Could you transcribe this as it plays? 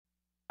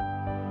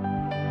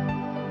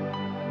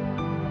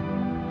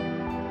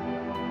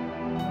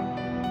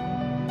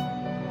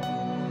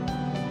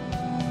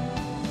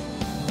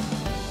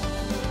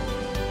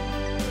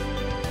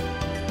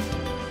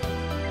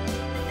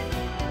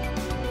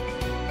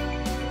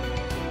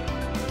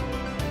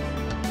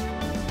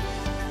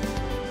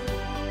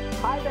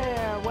Hi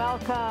there,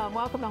 welcome.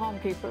 Welcome to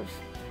Homekeepers.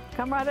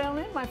 Come right on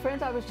in, my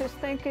friends. I was just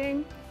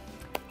thinking,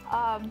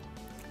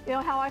 you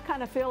know how I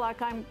kind of feel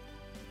like I'm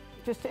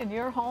just in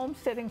your home,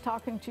 sitting,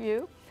 talking to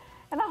you.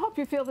 And I hope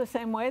you feel the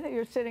same way, that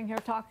you're sitting here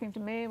talking to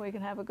me. We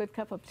can have a good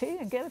cup of tea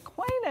and get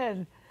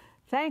acquainted.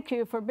 Thank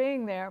you for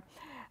being there.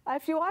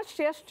 If you watched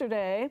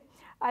yesterday,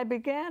 I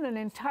began an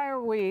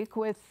entire week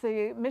with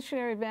the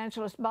missionary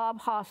evangelist Bob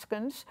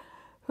Hoskins,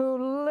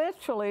 who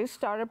literally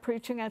started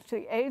preaching at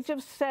the age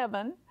of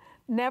 7,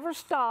 never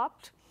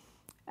stopped,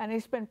 and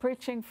he's been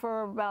preaching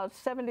for about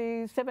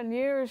 77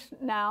 years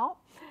now.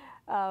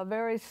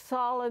 Very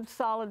solid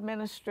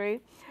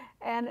ministry,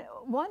 and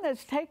one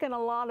that's taken a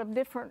lot of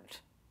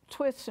different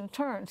twists and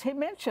turns. He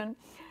mentioned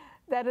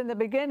that in the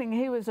beginning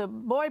he was a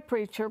boy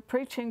preacher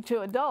preaching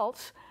to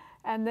adults,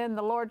 and then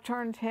the Lord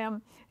turned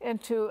him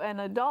into an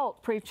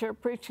adult preacher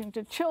preaching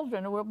to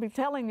children. And we'll be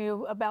telling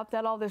you about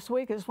that all this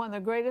week. It's one of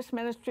the greatest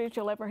ministries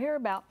you'll ever hear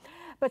about.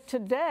 But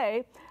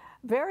today,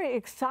 very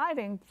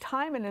exciting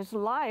time in his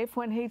life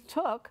when he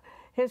took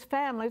his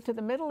family to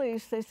the Middle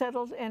East. They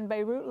settled in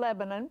Beirut,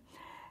 Lebanon,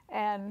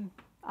 and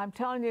I'm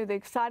telling you the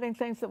exciting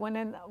things that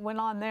went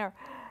on there.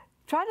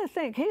 Try to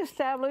think, he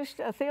established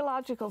a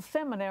theological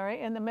seminary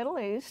in the Middle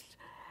East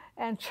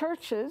and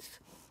churches,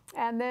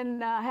 and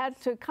then had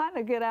to kind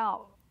of get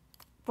out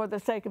for the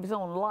sake of his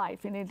own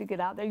life. He needed to get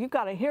out there. You've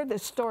got to hear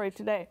this story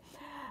today.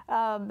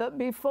 But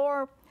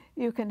before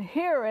you can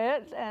hear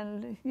it,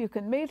 and you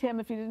can meet him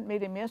if you didn't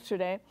meet him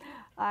yesterday,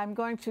 I'm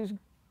going to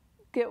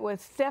get with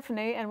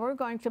Stephanie, and we're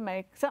going to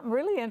make something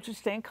really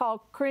interesting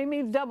called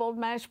creamy doubled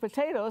mashed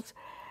potatoes.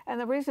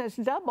 And the reason it's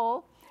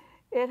double,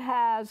 it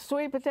has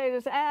sweet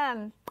potatoes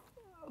and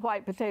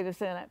white potatoes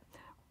in it.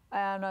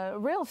 And a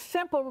real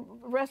simple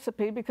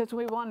recipe, because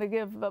we wanted to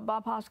give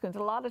Bob Hoskins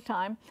a lot of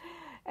time.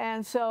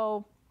 And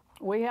so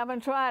we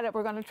haven't tried it.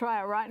 We're going to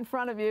try it right in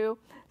front of you,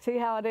 see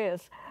how it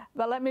is.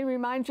 But let me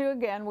remind you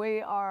again,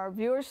 we are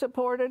viewer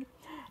supported.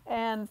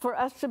 And for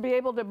us to be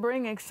able to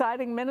bring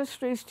exciting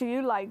ministries to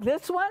you like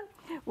this one,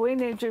 we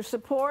need your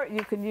support.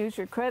 You can use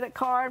your credit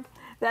card.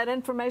 That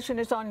information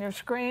is on your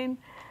screen.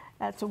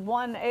 That's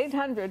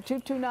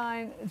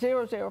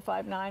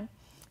 1-800-229-0059.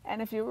 And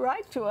if you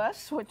write to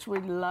us, which we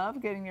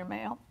love getting your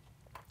mail,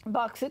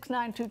 Box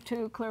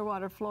 6922,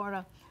 Clearwater,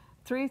 Florida,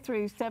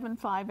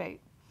 33758.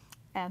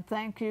 And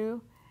thank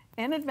you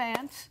in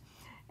advance.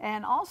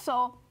 And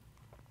also,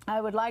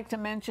 I would like to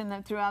mention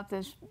that throughout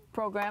this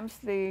programs,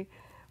 the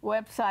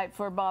website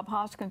for Bob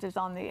Hoskins is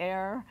on the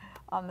air,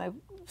 on the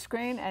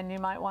screen, and you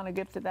might want to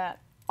give to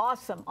that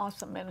awesome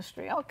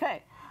ministry.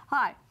 Okay,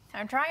 hi.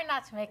 I'm trying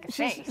not to make a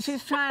face.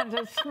 She's trying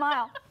to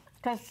smile,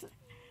 because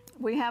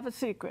we have a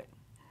secret.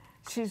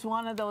 She's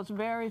one of those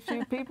very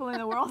few people in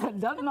the world that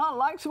does not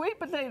like sweet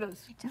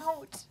potatoes. I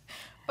don't.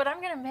 But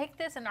I'm going to make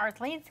this, and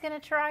Arthelene's going to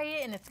try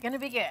it, and it's going to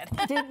be good.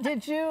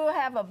 Did you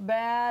have a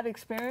bad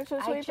experience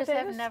with sweet potatoes? I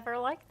just have never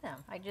liked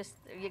them.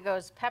 It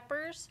goes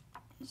peppers,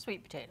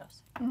 sweet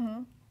potatoes.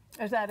 Mm-hmm.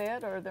 Is that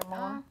it, or are there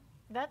more?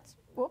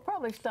 We'll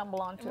probably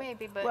stumble onto it.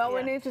 Maybe, but well, yeah.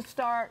 We need to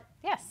start.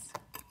 Yes.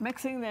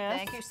 Mixing this.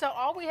 Thank you. So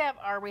all we have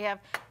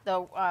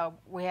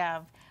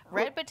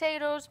red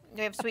potatoes.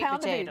 We have sweet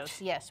potatoes.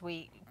 Yes,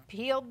 we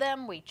peeled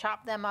them, we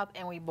chopped them up,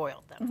 and we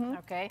boiled them.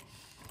 Okay.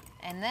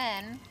 And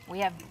then we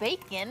have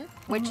bacon,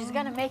 which is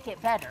going to make it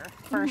better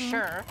for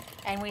sure.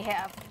 And we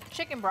have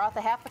chicken broth,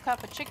 a half a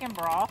cup of chicken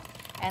broth,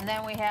 and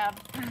then we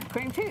have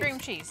cream cheese. Cream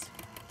cheese.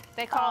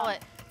 They call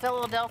it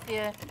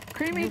Philadelphia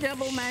creamy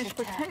double mashed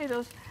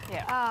potatoes.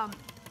 Yeah.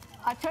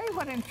 I tell you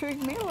what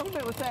intrigued me a little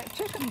bit was that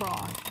chicken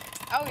broth.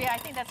 Oh yeah, I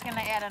think that's going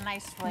to add a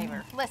nice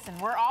flavor. Listen,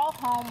 we're all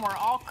home, we're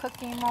all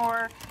cooking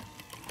more,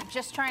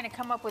 just trying to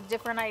come up with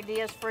different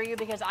ideas for you,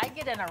 because I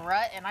get in a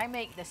rut and I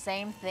make the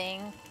same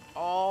thing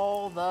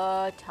all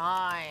the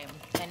time,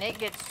 and it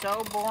gets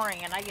so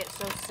boring, and I get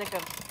so sick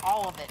of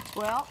all of it.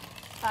 Well,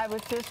 I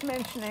was just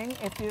mentioning,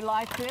 if you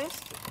like this,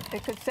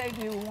 it could save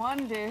you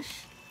one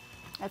dish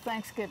at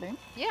Thanksgiving.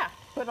 Yeah.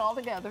 Put all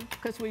together,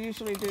 because we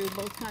usually do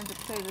both kinds of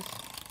potatoes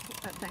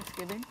at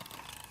Thanksgiving.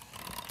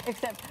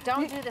 Except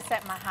don't do this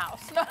at my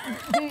house.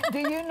 do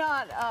you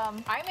not?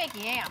 I make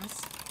yams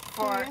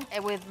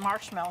with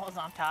marshmallows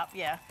on top.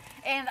 Yeah.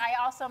 And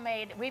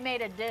we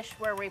made a dish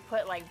where we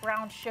put like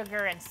brown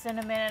sugar and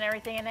cinnamon and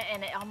everything in it,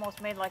 and it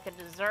almost made like a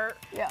dessert.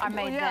 Yeah, I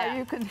made that. Yeah,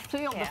 you can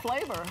feel the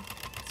flavor.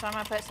 So I'm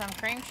gonna put some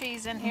cream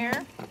cheese in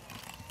here.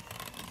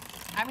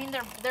 I mean,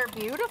 they're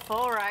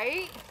beautiful,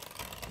 right?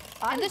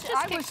 I was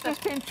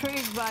just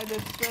intrigued by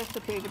this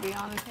recipe, to be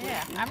honest with you.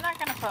 Yeah, I'm not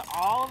gonna put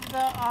all of the.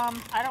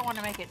 I don't want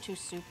to make it too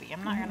soupy.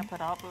 I'm not gonna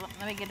put all.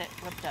 Let me get it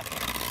whipped up here.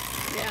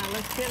 Yeah,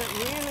 let's get it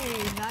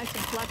really nice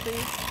and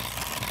fluffy,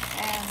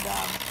 and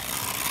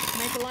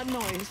make a lot of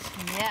noise.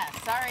 Yeah,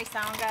 sorry,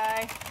 sound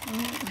guy.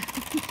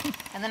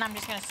 And then I'm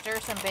just gonna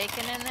stir some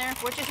bacon in there,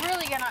 which is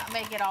really gonna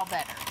make it all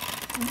better.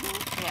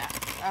 Yeah.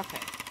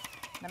 Okay.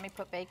 Let me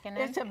put bacon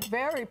in. It's a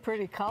very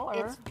pretty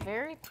color. It's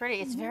very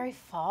pretty. It's very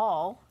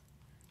fall.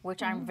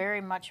 which I'm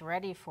very much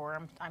ready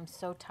for. I'm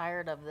so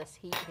tired of this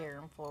heat here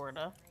in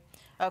Florida.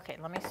 Okay,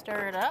 let me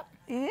stir it up.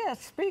 Yeah,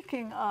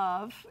 speaking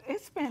of,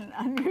 it's been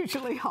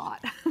unusually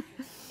hot.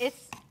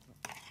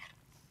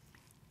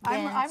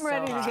 I'm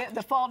ready to get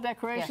the fall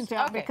decorations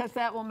out because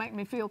that will make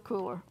me feel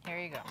cooler. Here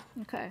you go.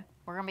 Okay.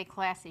 We're going to be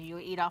classy. You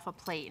eat off a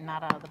plate and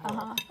not out of the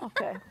bowl.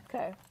 Okay,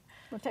 okay.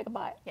 We'll take a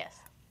bite. Yes.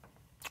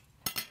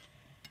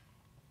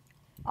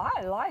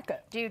 I like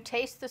it. Do you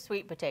taste the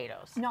sweet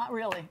potatoes? Not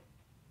really.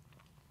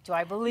 Do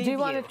I believe you? Do you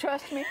want to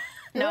trust me?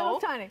 No.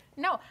 Tiny.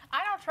 No,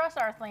 I don't trust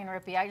Arthelene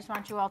Rippy. I just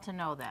want you all to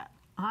know that.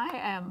 I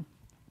am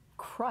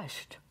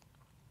crushed.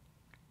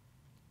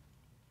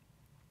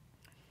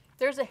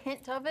 There's a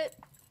hint of it,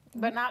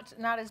 but not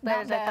as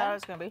bad as I thought it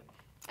was going to be.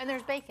 And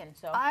there's bacon,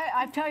 so.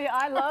 I tell you,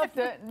 I loved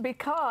it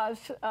because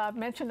I've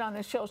mentioned on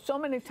this show so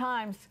many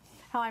times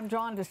how I'm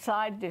drawn to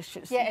side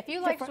dishes. Yeah, if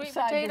you like sweet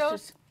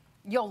potatoes,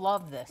 you'll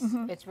love this.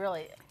 It's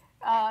really.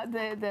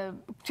 The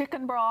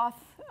chicken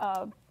broth.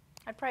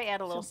 I'd probably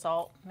add a little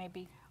salt,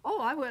 maybe.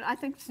 Oh, I would. I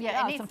think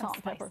it needs some salt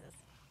and spices. pepper.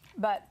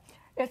 But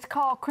it's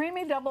called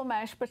creamy double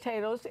mashed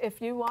potatoes.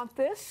 If you want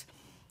this,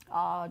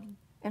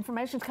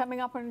 information's coming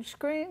up on your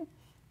screen.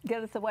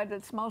 Get it the way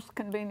that's most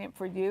convenient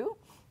for you.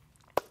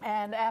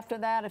 And after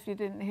that, if you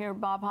didn't hear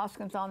Bob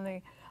Hoskins on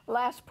the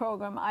last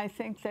program, I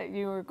think that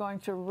you are going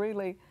to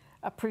really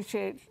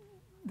appreciate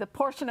the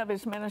portion of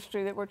his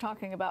ministry that we're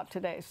talking about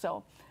today.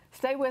 So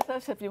stay with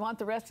us. If you want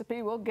the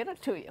recipe, we'll get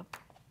it to you.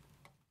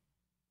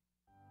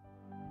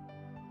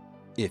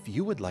 If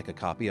you would like a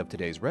copy of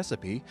today's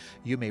recipe,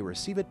 you may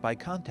receive it by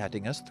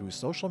contacting us through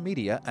social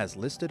media as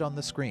listed on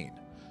the screen.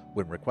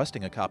 When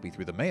requesting a copy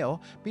through the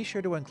mail, be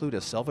sure to include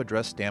a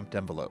self-addressed stamped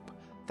envelope.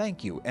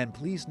 Thank you, and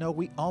please know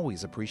we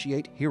always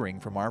appreciate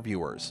hearing from our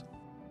viewers.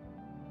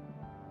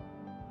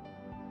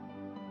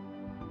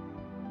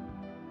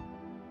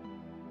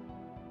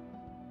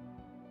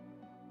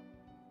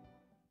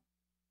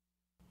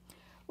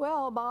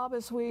 Well, Bob,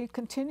 as we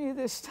continue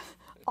this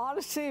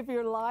odyssey of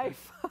your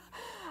life,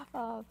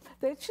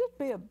 there should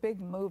be a big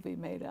movie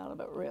made out of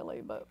it,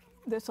 really, but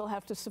this will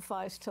have to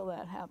suffice till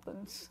that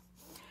happens.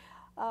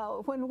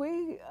 When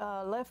we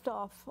left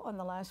off on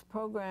the last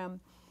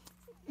program,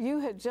 you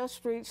had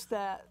just reached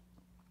that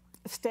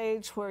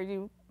stage where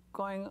you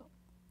going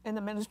in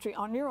the ministry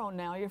on your own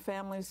now. Your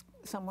family's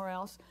somewhere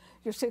else.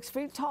 You're 6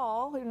 feet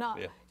tall. You're not.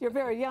 Yeah. You're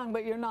very young,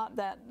 but you're not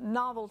that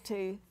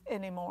novelty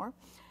anymore.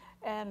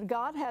 And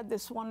God had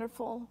this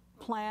wonderful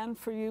plan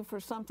for you for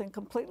something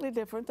completely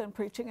different than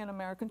preaching in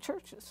American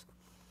churches.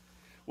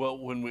 Well,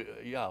 when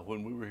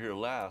we were here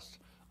last,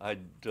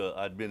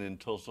 I'd been in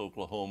Tulsa,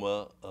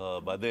 Oklahoma.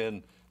 By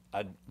then,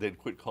 they'd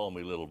quit calling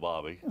me Little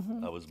Bobby.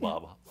 I was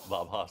Bob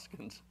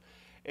Hoskins.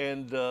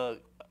 And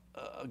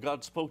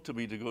God spoke to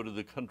me to go to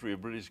the country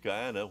of British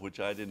Guyana,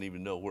 which I didn't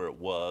even know where it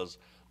was.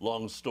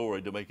 Long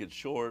story, to make it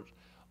short.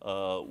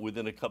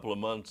 Within a couple of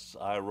months,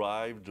 I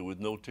arrived with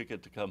no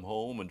ticket to come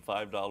home and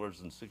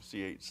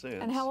 $5.68.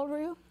 And how old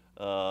were you?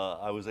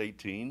 I was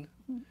 18.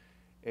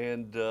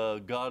 And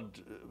God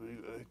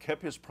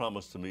kept his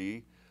promise to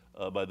me.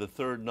 By the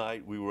third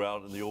night, we were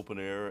out in the open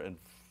air, and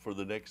for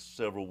the next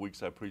several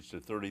weeks, I preached to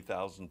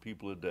 30,000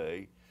 people a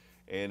day.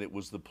 And it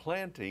was the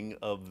planting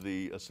of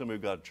the Assembly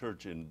of God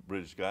Church in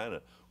British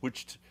Guyana,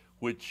 which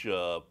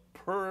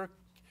per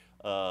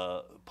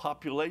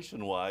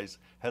population-wise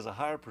has a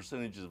higher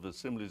percentage of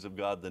Assemblies of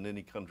God than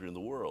any country in the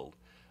world.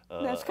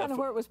 That's kind of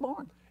where it was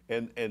born.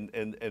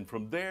 And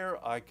from there,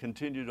 I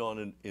continued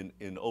on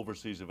in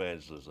overseas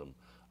evangelism.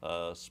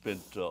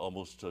 Spent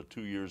almost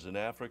 2 years in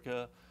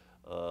Africa,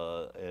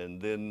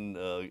 and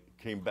then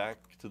came back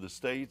to the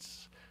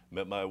States,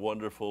 met my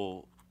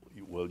wonderful,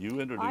 well, you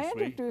introduced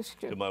me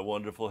to my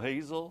wonderful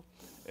Hazel,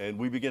 and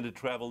we began to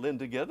travel then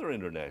together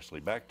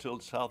internationally, back to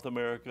South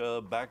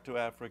America, back to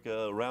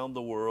Africa, around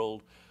the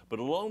world. But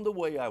along the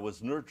way, I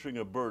was nurturing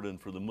a burden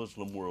for the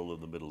Muslim world of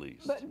the Middle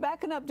East. But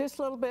backing up just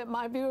a little bit,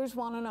 my viewers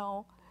want to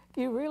know,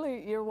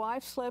 your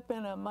wife slept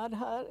in a mud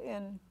hut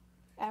in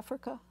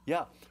Africa?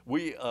 Yeah,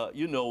 we,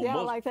 you know. Yeah,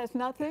 like that's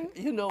nothing?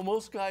 You know,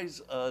 most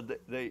guys,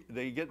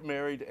 they get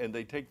married and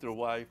they take their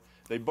wife,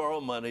 they borrow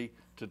money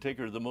to take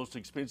her to the most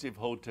expensive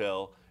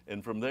hotel,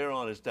 and from there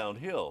on it's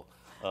downhill.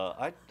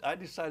 I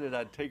decided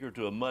I'd take her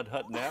to a mud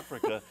hut in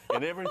Africa,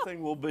 and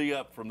everything will be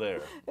up from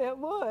there. It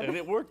would. And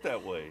it worked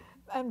that way.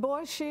 And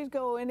boy, she'd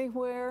go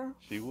anywhere.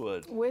 She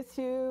would. With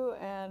you,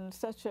 and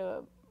such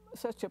a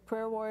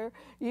prayer warrior.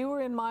 You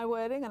were in my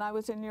wedding, and I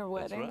was in your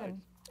wedding. That's right.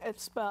 And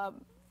it's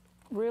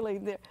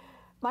really,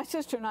 my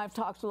sister and I have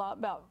talked a lot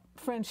about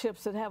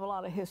friendships that have a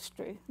lot of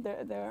history.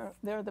 They're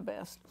the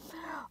best.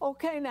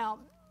 Okay, now,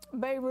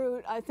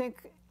 Beirut, I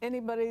think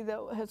anybody that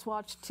has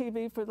watched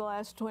TV for the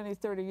last 20,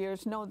 30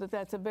 years know that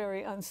that's a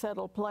very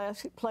unsettled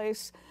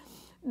place,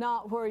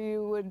 not where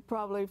you would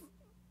probably,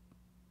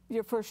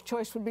 your first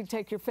choice would be to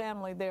take your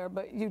family there,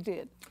 but you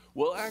did.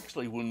 Well,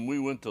 actually, when we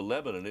went to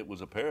Lebanon, it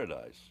was a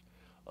paradise.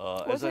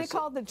 Wasn't it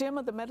called the Gem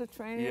of the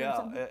Mediterranean?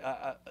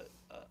 Yeah,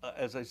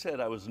 as I said,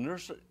 I was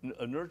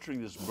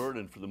nurturing this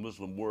burden for the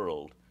Muslim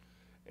world,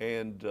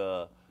 and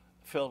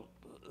felt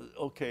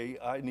okay,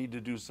 I need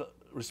to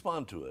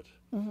respond to it.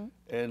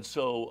 And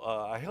so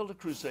I held a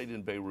crusade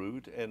in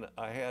Beirut, and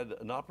I had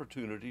an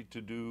opportunity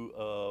to do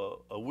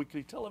a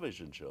weekly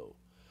television show.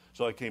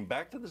 So I came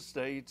back to the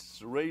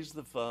States, raised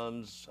the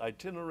funds,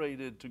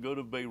 itinerated to go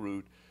to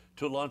Beirut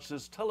to launch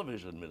this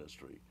television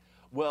ministry.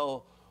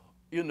 Well,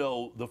 you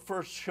know, the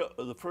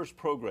first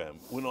program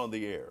went on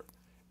the air.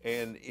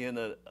 And in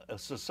a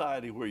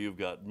society where you've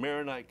got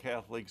Maronite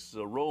Catholics,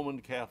 Roman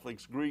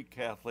Catholics, Greek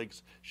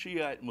Catholics,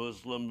 Shiite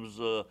Muslims,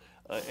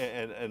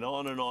 and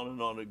on and on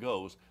and on it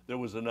goes, there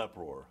was an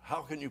uproar.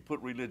 How can you put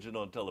religion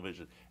on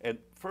television? And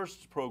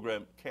first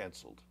program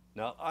canceled.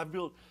 Now, I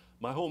built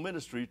my whole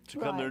ministry to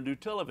come there and do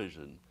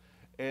television.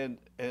 And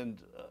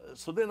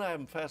so then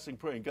I'm fasting,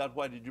 praying, God,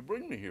 why did you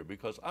bring me here?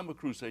 Because I'm a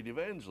crusade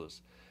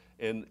evangelist.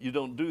 And you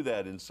don't do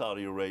that in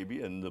Saudi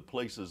Arabia and the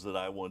places that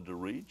I wanted to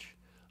reach.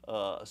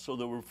 So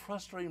there were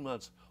frustrating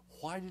months.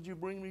 Why did you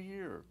bring me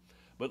here?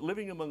 But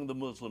living among the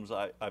Muslims,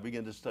 I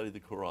began to study the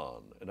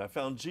Quran, and I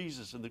found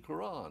Jesus in the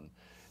Quran.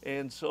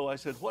 And so I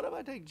said, what if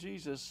I take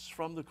Jesus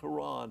from the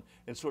Quran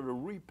and sort of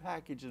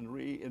repackage and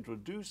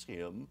reintroduce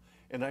him?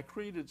 And I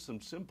created some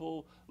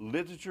simple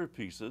literature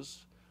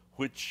pieces,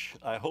 which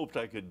I hoped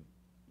I could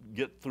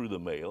get through the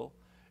mail.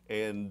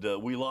 And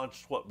we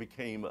launched what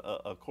became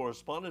a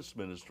correspondence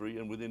ministry,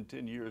 and within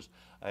 10 years,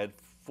 I had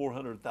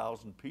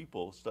 400,000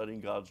 people studying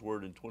God's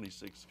Word in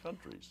 26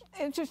 countries.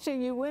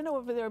 Interesting, you went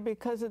over there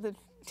because of the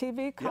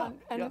TV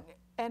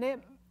and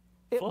it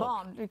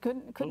bombed. You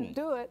couldn't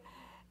do it.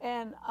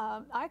 And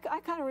I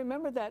kind of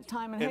remember that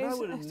time. And I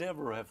would have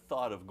never have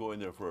thought of going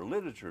there for a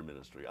literature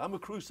ministry. I'm a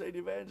crusade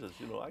evangelist,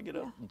 you know, I get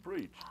up and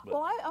preach. But.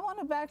 Well, I want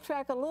to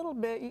backtrack a little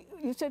bit.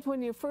 You said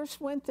when you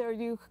first went there,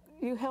 you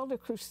held a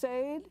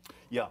crusade?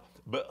 Yeah,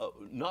 but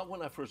not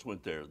when I first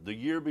went there. The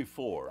year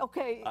before.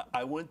 Okay.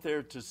 I went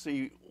there to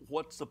see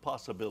what's the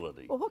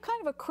possibility. Well, what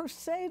kind of a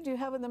crusade do you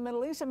have in the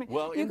Middle East? I mean,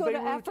 well, you go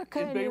Beirut, to Africa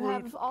and Beirut, you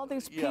have all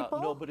these people? Yeah,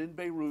 no, but in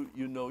Beirut,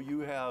 you know, you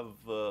have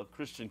a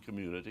Christian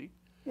community.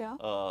 Yeah.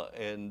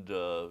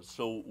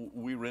 So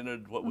we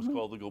rented what was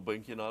called the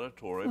Gulbenkian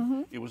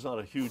Auditorium. It was not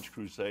a huge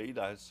crusade.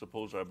 I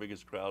suppose our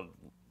biggest crowd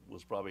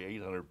was probably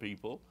 800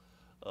 people,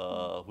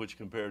 which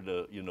compared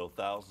to, you know,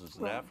 thousands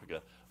in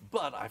Africa.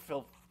 But I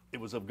felt it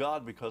was of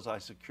God because I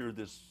secured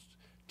this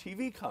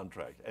TV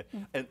contract.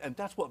 And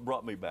that's what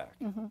brought me back.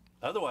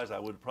 Otherwise, I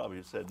would probably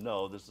have said,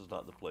 no, this is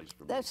not the place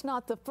for me. That's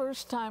not the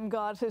first time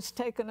God has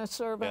taken a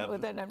servant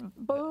with it and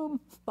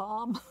boom,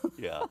 bomb.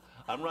 Yeah.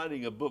 I'm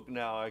writing a book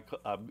now,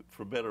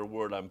 for better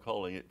word, I'm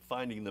calling it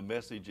Finding the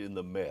Message in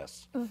the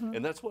Mess.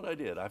 And that's what I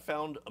did. I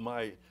found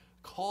my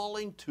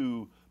calling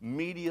to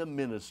media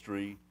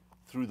ministry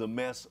through the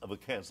mess of a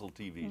canceled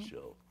TV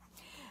show.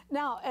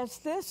 Now, as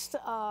this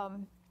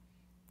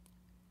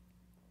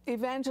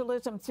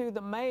evangelism through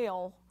the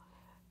mail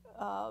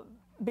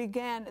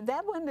began,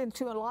 that went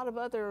into a lot of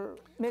other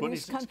Middle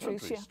East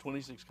countries.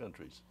 26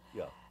 countries,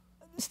 yeah.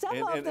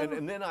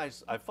 And then I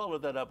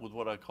followed that up with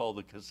what I call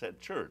the cassette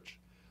church.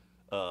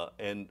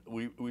 And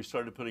we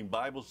started putting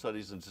Bible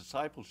studies and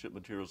discipleship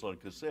materials on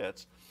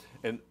cassettes.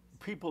 And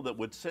people that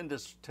would send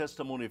us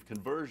testimony of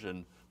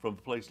conversion from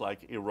a place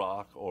like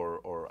Iraq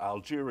or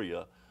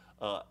Algeria,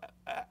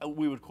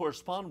 we would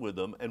correspond with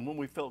them. And when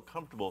we felt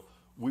comfortable,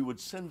 we would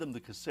send them the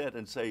cassette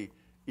and say,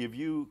 if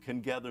you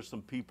can gather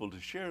some people to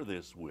share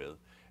this with.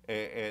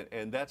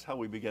 And that's how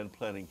we began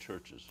planting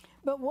churches.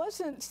 But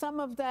wasn't some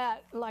of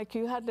that like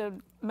you had to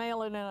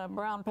mail it in a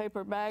brown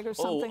paper bag or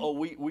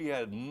something? We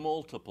had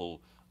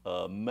multiple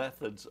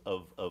methods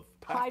of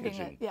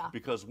packaging,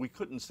 because we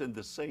couldn't send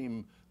the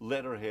same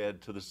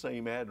letterhead to the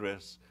same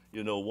address,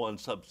 you know, one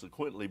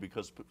subsequently,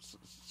 because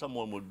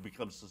someone would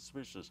become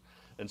suspicious.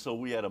 And so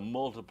we had a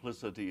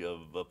multiplicity of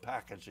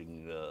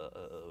packaging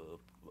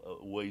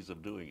ways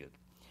of doing it.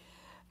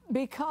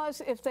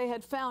 Because if they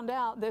had found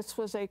out this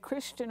was a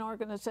Christian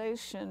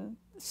organization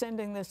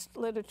sending this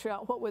literature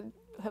out, what would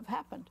have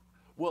happened?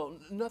 Well,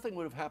 nothing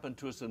would have happened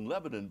to us in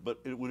Lebanon, but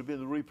it would have been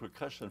the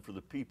repercussion for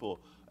the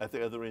people at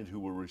the other end who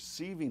were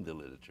receiving the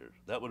literature.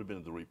 That would have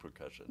been the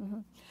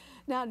repercussion.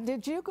 Now,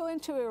 did you go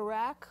into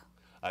Iraq?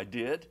 I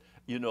did.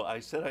 You know,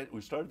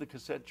 we started the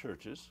cassette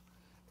churches,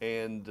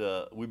 and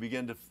we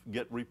began to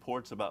get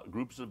reports about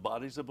groups of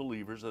bodies of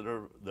believers that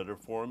are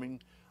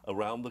forming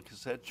around the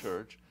cassette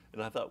church.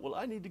 And I thought, well,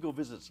 I need to go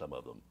visit some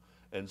of them.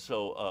 And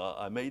so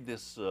I made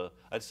this,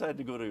 I decided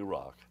to go to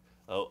Iraq,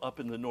 up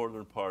in the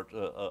northern part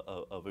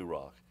of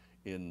Iraq,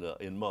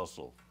 in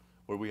Mosul,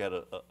 where we had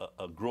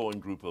a growing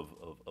group of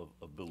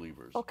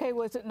believers. Okay,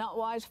 was it not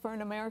wise for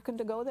an American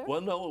to go there?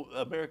 Well, no,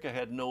 America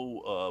had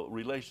no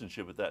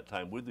relationship at that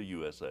time with the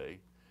USA.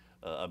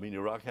 I mean,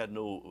 Iraq had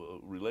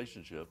no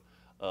relationship.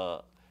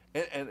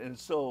 And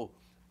so,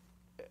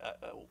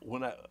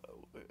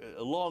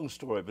 a long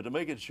story, but to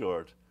make it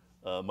short,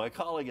 my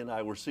colleague and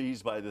I were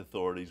seized by the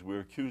authorities. We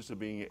were accused of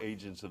being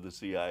agents of the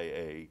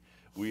CIA.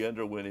 We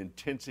underwent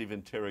intensive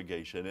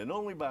interrogation, and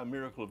only by a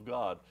miracle of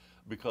God,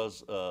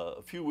 because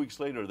a few weeks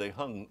later they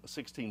hung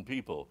 16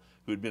 people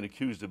who had been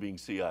accused of being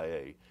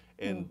CIA.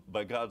 And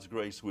by God's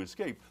grace, we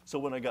escaped. So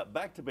when I got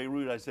back to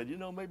Beirut, I said, you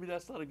know, maybe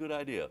that's not a good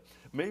idea.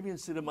 Maybe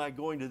instead of my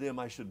going to them,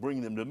 I should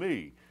bring them to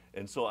me.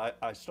 And so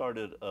I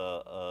started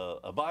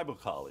a Bible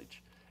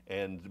college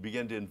and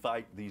began to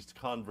invite these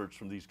converts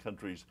from these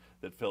countries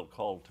that felt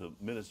called to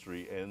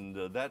ministry. And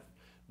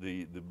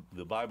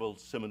the Bible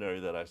seminary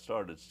that I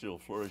started still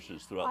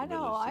flourishes throughout the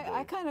Middle East today.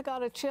 I kind of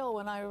got a chill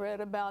when I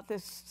read about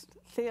this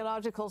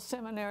theological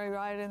seminary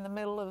right in the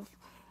middle of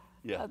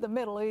the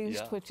Middle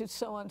East, which is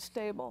so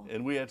unstable.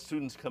 And we had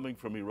students coming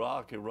from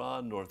Iraq,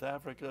 Iran, North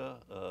Africa,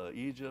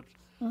 Egypt.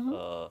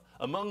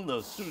 Among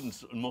the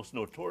students, most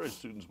notorious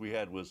students we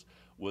had was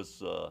he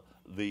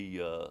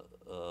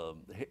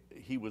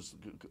was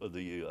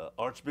the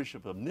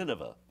Archbishop of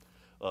Nineveh.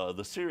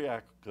 The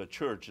Syriac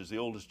church is the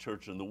oldest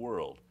church in the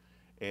world,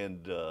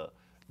 and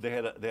they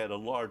had a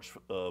large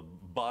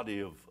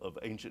body of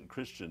ancient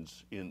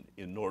Christians in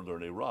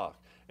northern Iraq,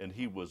 and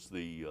he was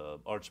the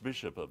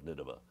Archbishop of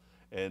Nineveh.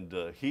 And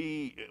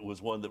he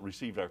was one that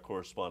received our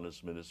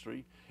correspondence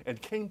ministry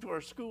and came to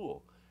our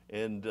school.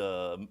 And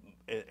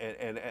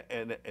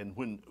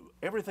when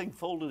everything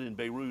folded in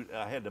Beirut,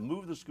 I had to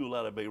move the school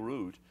out of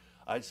Beirut.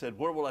 I said,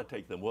 where will I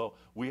take them? Well,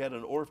 we had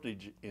an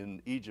orphanage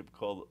in Egypt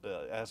called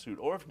Asut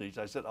Orphanage.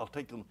 I said, I'll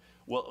take them.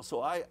 Well,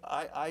 so I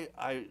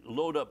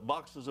load up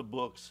boxes of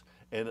books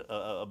and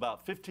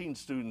about 15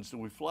 students,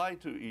 and we fly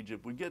to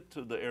Egypt. We get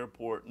to the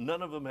airport.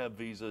 None of them have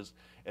visas,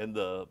 and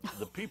the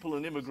people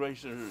in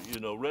immigration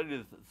are, ready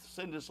to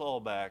send us all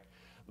back.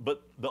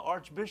 But the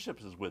Archbishop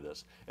is with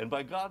us, and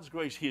by God's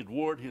grace, he had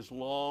worn his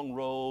long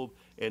robe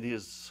and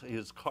his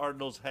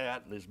cardinal's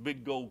hat and his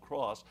big gold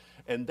cross,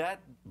 and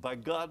that, by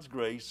God's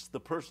grace, the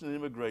person in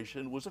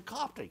immigration was a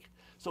Coptic.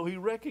 So he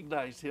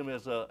recognized him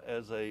as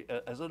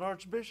an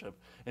archbishop,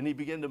 and he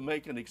began to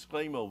make and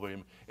exclaim over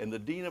him. And the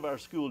dean of our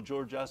school,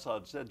 George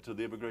Assad, said to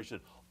the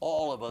immigration,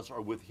 all of us are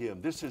with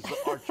him. This is the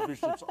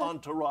Archbishop's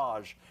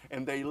entourage,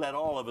 and they let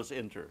all of us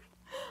enter.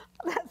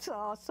 That's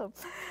awesome.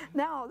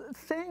 Now,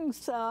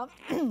 things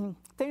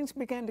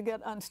began to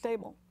get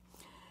unstable.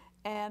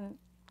 And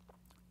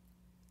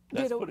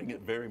that's putting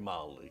it very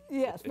mildly.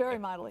 Yes, very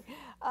mildly.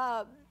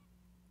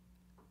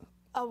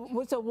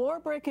 Was a war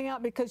breaking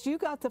out because you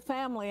got the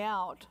family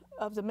out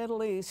of the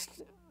Middle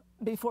East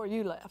before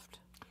you left?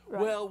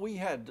 Right? Well, we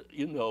had,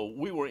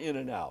 we were in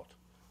and out.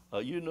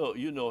 You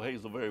know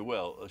Hazel very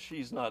well.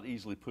 She's not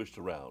easily pushed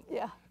around.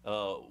 Yeah.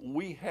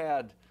 We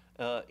had,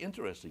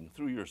 interesting,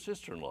 through your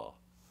sister-in-law,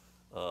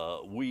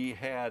 we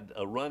had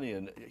a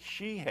run-in.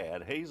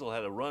 Hazel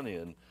had a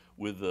run-in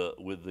with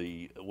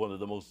one of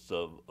the most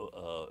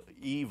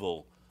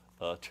evil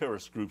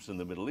terrorist groups in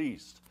the Middle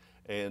East.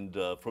 And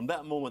from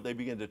that moment, they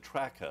began to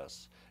track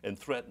us and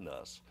threaten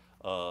us.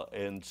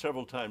 And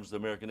several times, the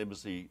American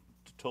embassy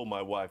told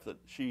my wife that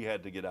she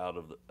had to get out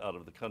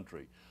of the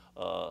country.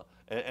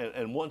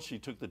 And once she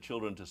took the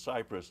children to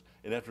Cyprus,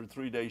 and after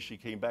 3 days she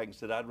came back and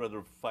said, "I'd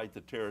rather fight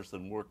the terrorists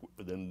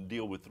than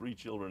deal with 3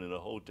 children in a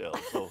hotel."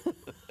 So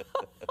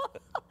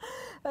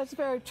that's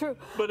very true.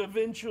 But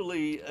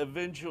eventually,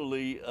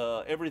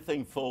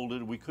 everything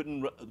folded. We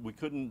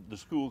couldn't. The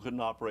school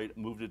couldn't operate.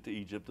 Moved it to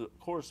Egypt. The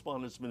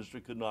correspondence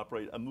ministry couldn't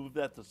operate. I moved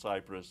that to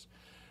Cyprus.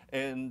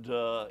 And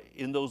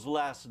in those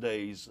last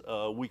days,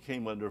 we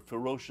came under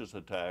ferocious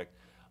attack.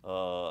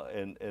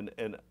 And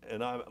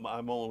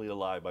I'm only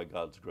alive by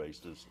God's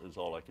grace, is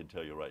all I can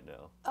tell you right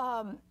now.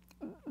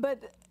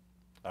 But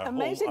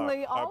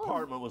amazingly, our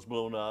apartment was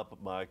blown up.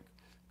 My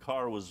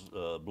car was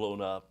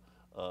blown up,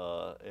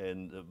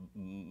 and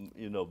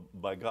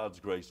by God's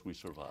grace, we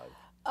survived.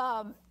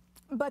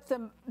 But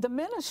the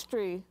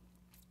ministry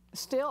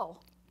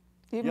still.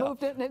 You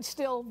moved it, and it's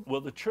still.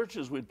 Well, the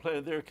churches we'd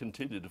planted there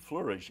continued to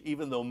flourish,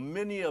 even though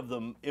many of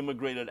them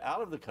immigrated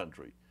out of the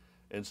country.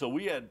 And so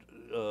we had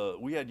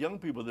young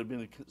people that had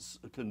been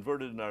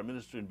converted in our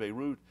ministry in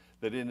Beirut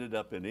that ended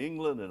up in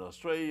England and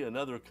Australia and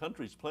other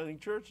countries planting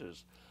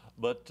churches.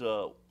 But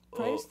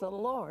praise the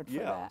Lord for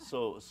that.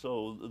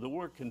 So the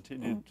work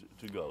continued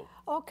to go.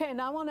 Okay,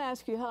 now I want to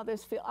ask you how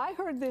this feels. I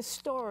heard this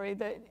story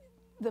that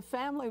the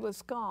family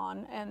was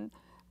gone, and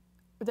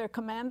there are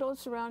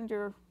commandos around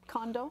your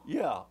condo?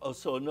 Yeah.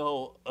 So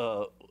no,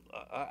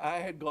 I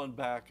had gone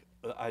back.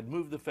 I'd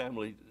moved the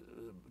family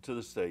to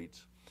the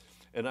States.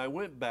 And I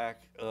went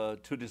back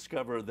to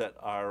discover that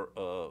our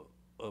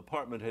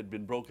apartment had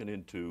been broken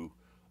into.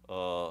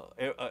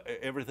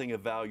 Everything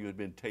of value had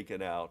been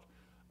taken out.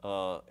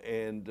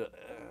 And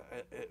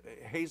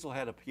Hazel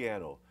had a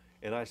piano.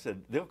 And I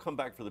said, they'll come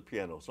back for the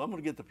piano. So I'm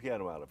going to get the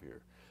piano out of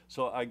here.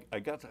 So I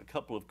got a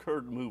couple of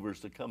curtain movers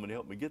to come and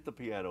help me get the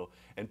piano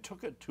and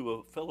took it to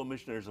a fellow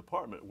missionary's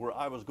apartment where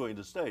I was going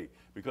to stay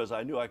because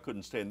I knew I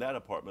couldn't stay in that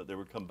apartment. They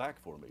would come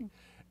back for me.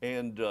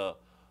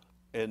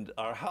 And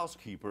our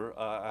housekeeper,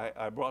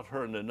 I brought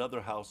her and another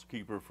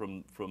housekeeper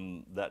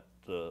from that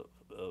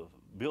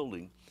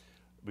building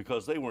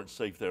because they weren't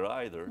safe there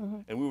either.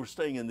 And we were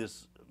staying in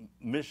this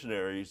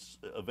missionary's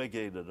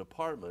vacated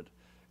apartment.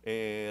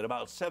 And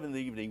about 7 in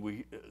the evening,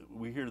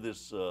 we hear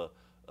this,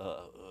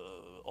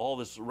 all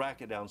this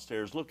racket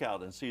downstairs. Look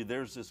out and see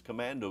there's this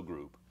commando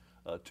group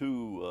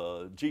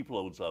two Jeep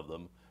loads of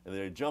them, and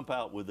they jump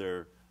out with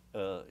their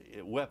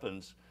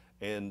weapons,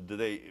 and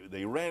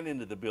they ran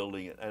into the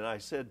building. And I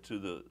said to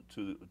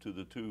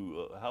the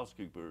two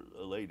housekeeper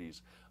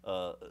ladies,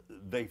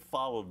 they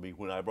followed me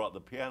when I brought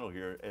the piano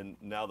here, and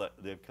now that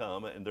they've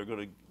come and they're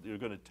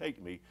gonna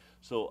take me.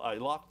 So I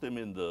locked them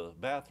in the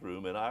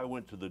bathroom, and I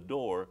went to the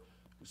door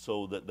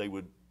so that they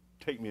would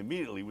take me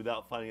immediately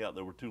without finding out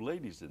there were two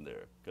ladies in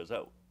there, because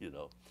that, you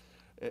know.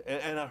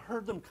 And I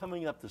heard them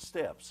coming up the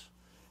steps,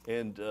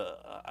 and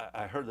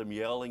I heard them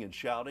yelling and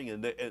shouting,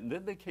 and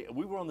then they came.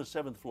 We were on the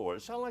 7th floor.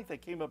 It sounded like they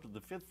came up to the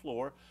 5th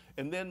floor,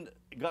 and then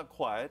it got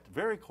quiet,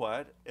 very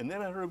quiet, and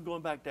then I heard them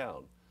going back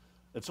down.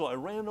 And so I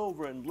ran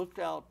over and looked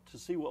out to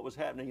see what was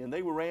happening, and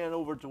they ran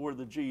over to where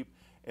the Jeep,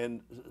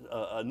 and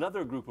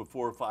another group of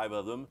 4 or 5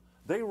 of them,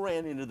 they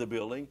ran into the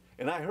building,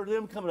 and I heard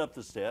them coming up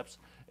the steps.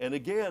 And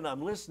again,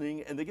 I'm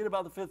listening, and they get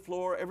about the 5th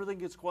floor, everything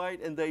gets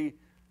quiet, and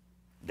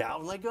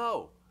down they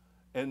go.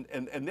 And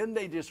then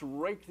they just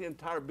raked the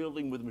entire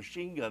building with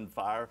machine gun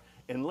fire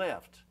and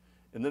left.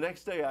 And the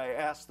next day I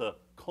asked the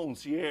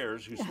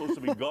concierge, who's supposed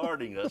to be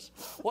guarding us,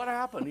 what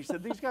happened? He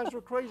said, these guys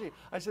were crazy.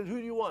 I said, who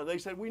do you want? They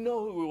said, we know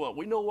who we want.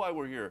 We know why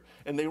we're here.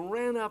 And they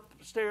ran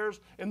upstairs,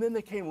 and then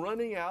they came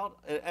running out,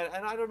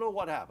 and I don't know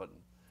what happened.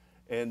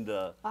 And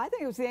I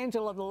think it was the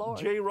angel of the Lord.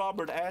 J.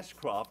 Robert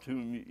Ashcroft,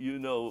 whom you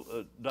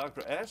know,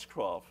 Dr.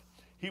 Ashcroft,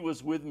 he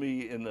was with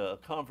me in a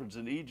conference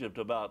in Egypt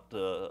about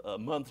a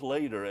month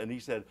later, and he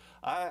said,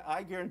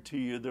 I guarantee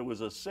you there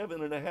was a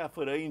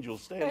 7.5-foot angel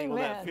standing on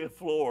that 5th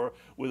floor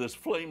with his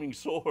flaming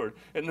sword,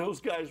 and those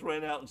guys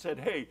ran out and said,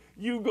 hey,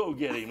 you go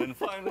get him. And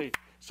finally,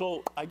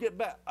 so I get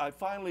back,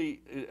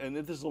 and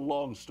this is a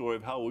long story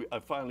of how I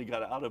finally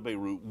got out of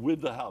Beirut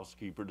with the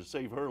housekeeper to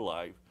save her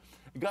life.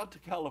 I got to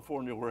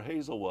California where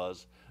Hazel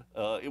was.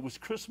 It was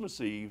Christmas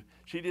Eve.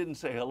 She didn't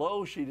say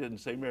hello. She didn't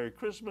say Merry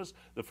Christmas.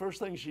 The first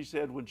thing she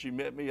said when she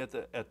met me at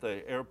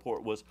the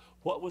airport was,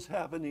 what was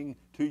happening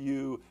to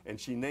you? And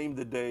she named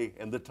the day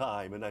and the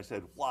time. And I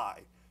said,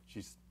 why?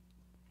 She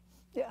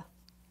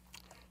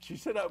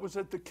said, I was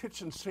at the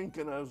kitchen sink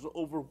and I was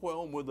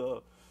overwhelmed with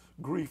a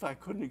grief I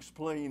couldn't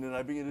explain, and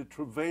I began to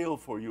travail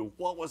for you.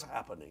 What was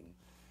happening?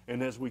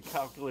 And as we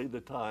calculated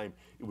the time,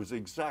 it was the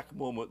exact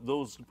moment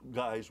those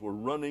guys were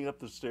running up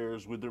the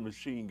stairs with their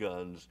machine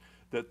guns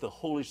that the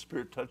Holy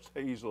Spirit touched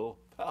Hazel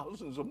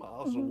thousands of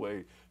miles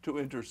away to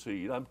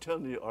intercede. I'm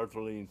telling you,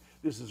 Arthelene,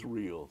 this is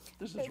real.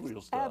 This is real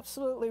stuff.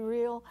 Absolutely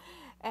real.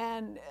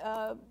 And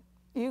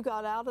you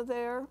got out of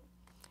there,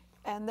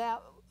 and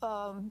that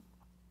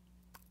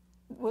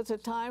was a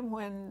time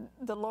when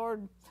the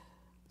Lord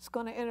is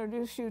going to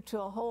introduce you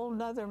to a whole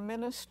nother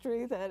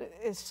ministry that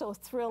is so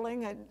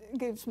thrilling. It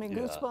gives me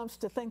goosebumps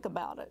to think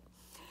about it.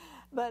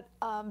 But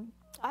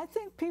I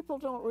think people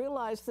don't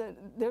realize that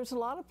there's a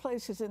lot of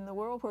places in the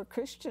world where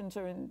Christians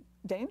are in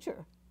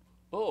danger.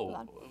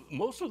 Oh,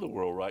 most of the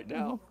world right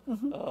now.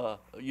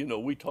 You know,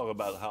 we talk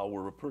about how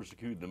we're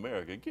persecuted in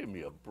America. Give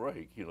me a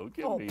break, you know,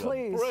 give me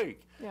a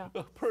break. Yeah.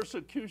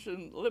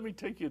 Persecution, let me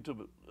take you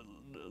to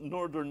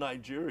northern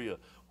Nigeria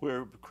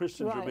where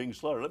Christians are being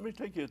slaughtered. Let me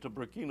take you to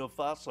Burkina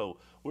Faso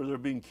where they're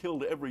being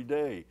killed every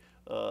day.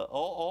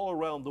 All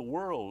around the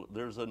world,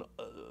 there's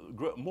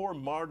more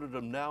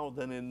martyrdom now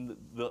than in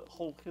the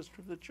whole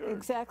history of the church.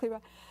 Exactly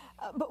right.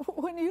 But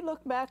when you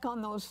look back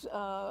on those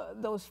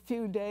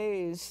few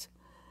days,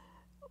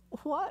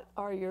 what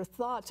are your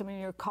thoughts? I mean,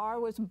 your car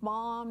was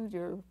bombed,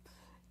 your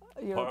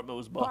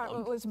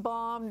apartment was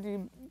bombed.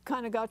 You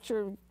kind of got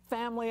your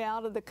family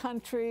out of the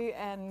country,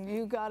 and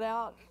you got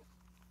out.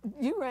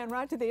 You ran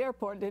right to the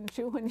airport, didn't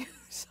you, when you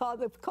saw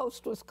the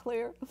coast was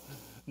clear?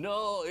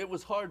 No, it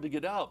was hard to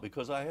get out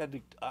because I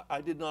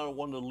did not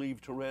want to leave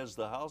Therese,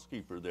 the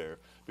housekeeper, there,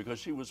 because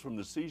she was from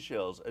the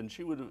Seychelles and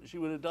she would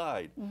have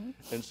died.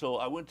 And so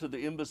I went to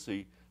the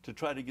embassy to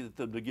try to get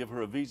them to give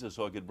her a visa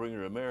so I could bring her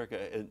to America.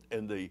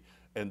 And the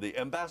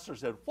ambassador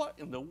said, "What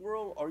in the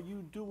world are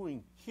you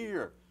doing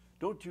here?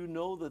 Don't you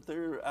know that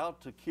they're out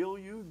to kill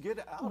you? Get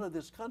out of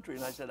this country."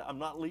 And I said, "I'm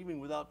not leaving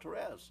without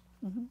Therese."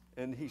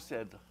 And he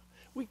said,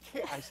 "We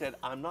can't." I said,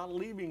 "I'm not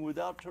leaving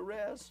without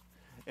Therese."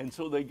 And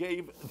so they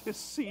gave this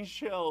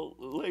Seychelles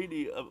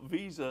lady a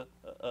visa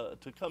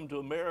to come to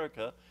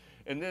America.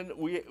 And then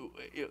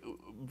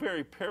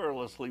very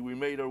perilously, we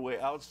made our way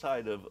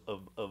outside of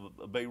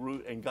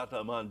Beirut and got to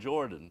Amman,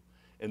 Jordan.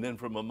 And then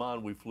from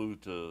Amman, we flew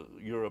to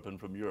Europe, and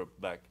from Europe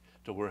back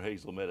to where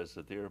Hazel met us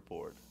at the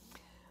airport.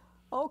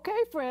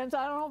 Okay, friends,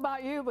 I don't know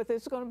about you, but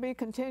this is going to be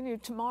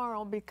continued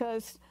tomorrow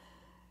because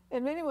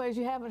in many ways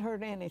you haven't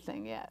heard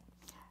anything yet.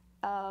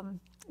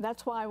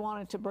 That's why I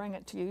wanted to bring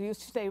it to you. You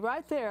stay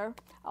right there.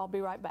 I'll be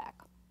right back.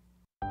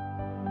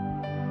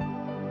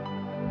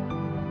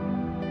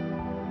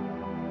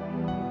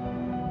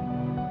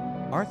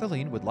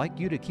 Arthelene would like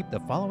you to keep the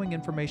following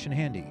information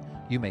handy.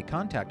 You may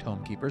contact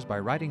Homekeepers by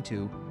writing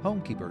to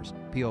Homekeepers,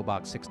 P.O.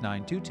 Box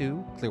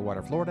 6922,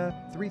 Clearwater, Florida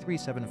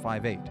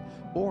 33758,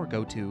 or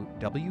go to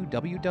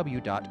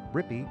www.rippy.org.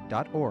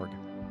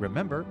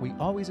 Remember, we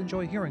always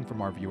enjoy hearing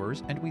from our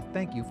viewers, and we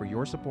thank you for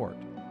your support.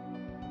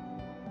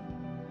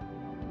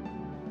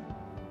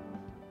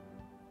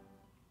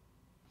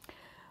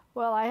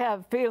 Well, I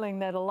have a feeling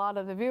that a lot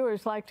of the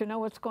viewers like to know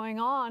what's going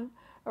on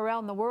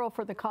around the world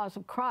for the cause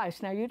of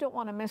Christ. Now, you don't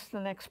want to miss the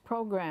next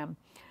program.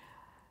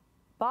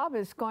 Bob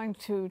is going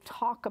to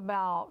talk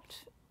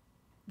about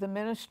the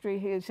ministry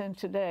he is in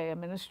today, a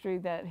ministry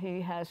that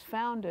he has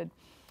founded.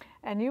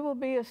 And you will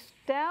be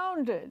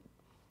astounded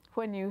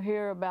when you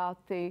hear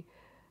about the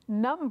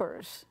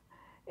numbers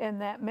in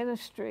that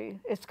ministry.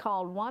 It's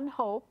called One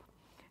Hope,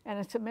 and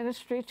it's a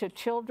ministry to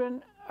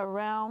children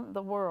around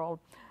the world.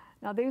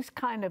 Now, these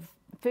kind of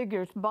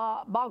figures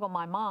boggle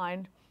my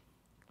mind.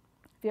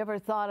 Have you ever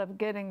thought of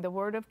getting the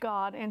Word of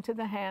God into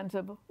the hands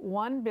of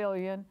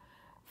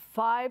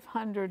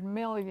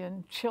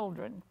 1,500,000,000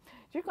 children?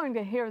 You're going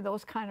to hear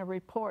those kind of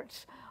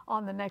reports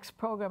on the next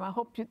program. I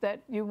hope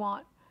that you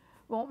won't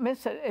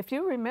miss it. If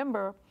you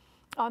remember,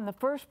 on the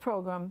first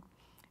program,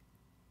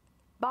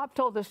 Bob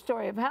told the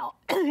story of how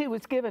he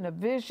was given a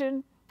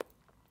vision,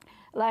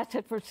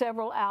 lasted for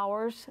several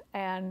hours,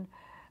 and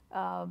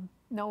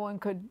no one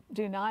could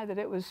deny that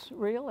it was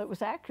real, it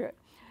was accurate.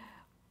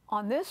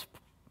 On this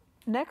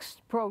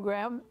next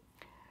program,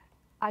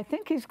 I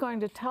think he's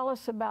going to tell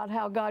us about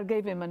how God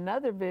gave him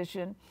another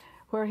vision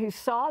where he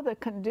saw the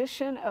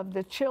condition of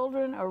the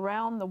children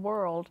around the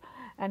world,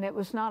 and it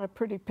was not a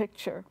pretty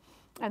picture.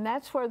 And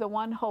that's where the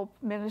One Hope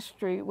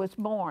ministry was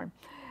born.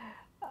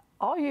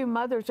 All you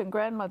mothers and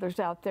grandmothers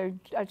out there,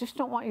 I just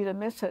don't want you to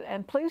miss it.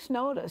 And please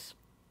notice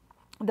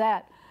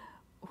that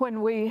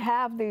when we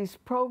have these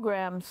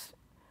programs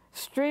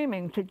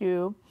streaming to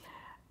you,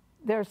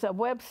 there's a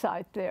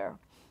website there.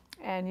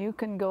 And you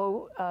can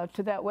go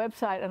to that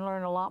website and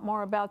learn a lot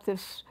more about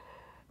this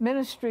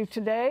ministry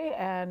today.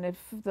 And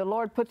if the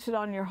Lord puts it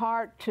on your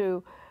heart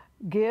to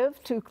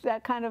give to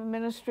that kind of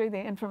ministry, the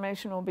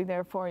information will be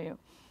there for you.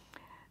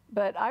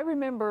 But I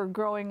remember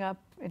growing up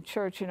in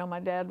church, you know, my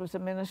dad was a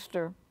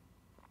minister.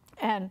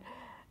 And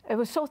it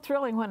was so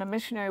thrilling when a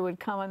missionary would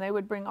come and they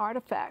would bring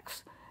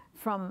artifacts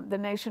from the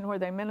nation where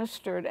they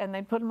ministered, and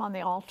they'd put them on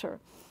the altar.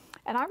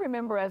 And I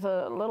remember as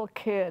a little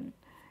kid,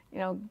 you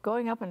know,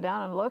 going up and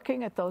down and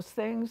looking at those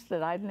things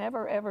that I'd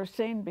never ever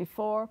seen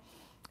before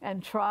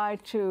and try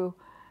to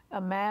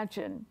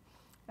imagine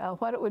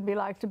what it would be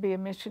like to be a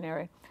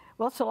missionary.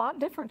 Well, it's a lot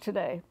different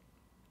today.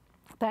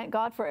 Thank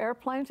God for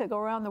airplanes that go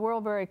around the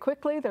world very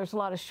quickly. There's a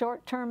lot of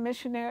short-term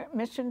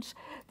missions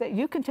that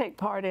you can take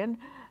part in.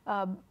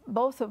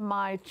 Both of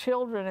my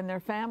children and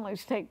their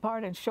families take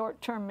part in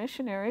short-term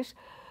mission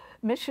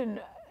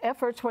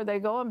efforts where they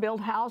go and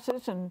build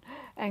houses and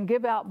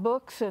give out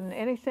books and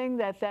anything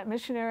that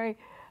missionary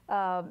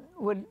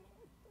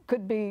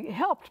could be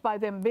helped by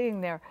them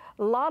being there.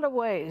 A lot of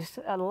ways,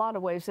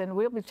 and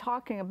we'll be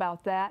talking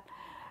about that.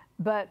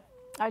 But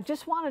I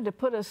just wanted to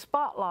put a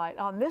spotlight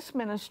on this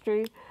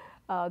ministry.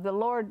 The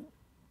Lord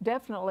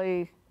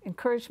definitely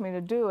encouraged me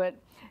to do it.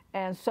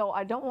 And so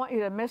I don't want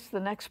you to miss the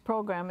next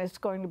program. It's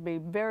going to be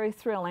very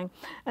thrilling.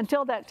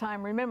 Until that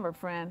time, remember,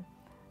 friend,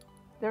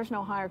 there's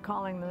no higher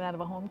calling than that of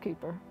a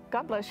homekeeper.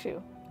 God bless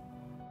you.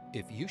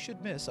 If you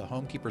should miss a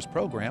Homekeepers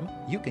program,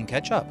 you can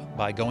catch up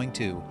by going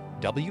to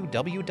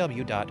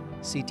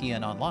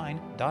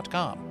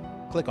www.ctnonline.com.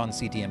 Click on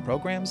CTN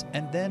Programs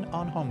and then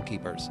on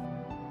Homekeepers.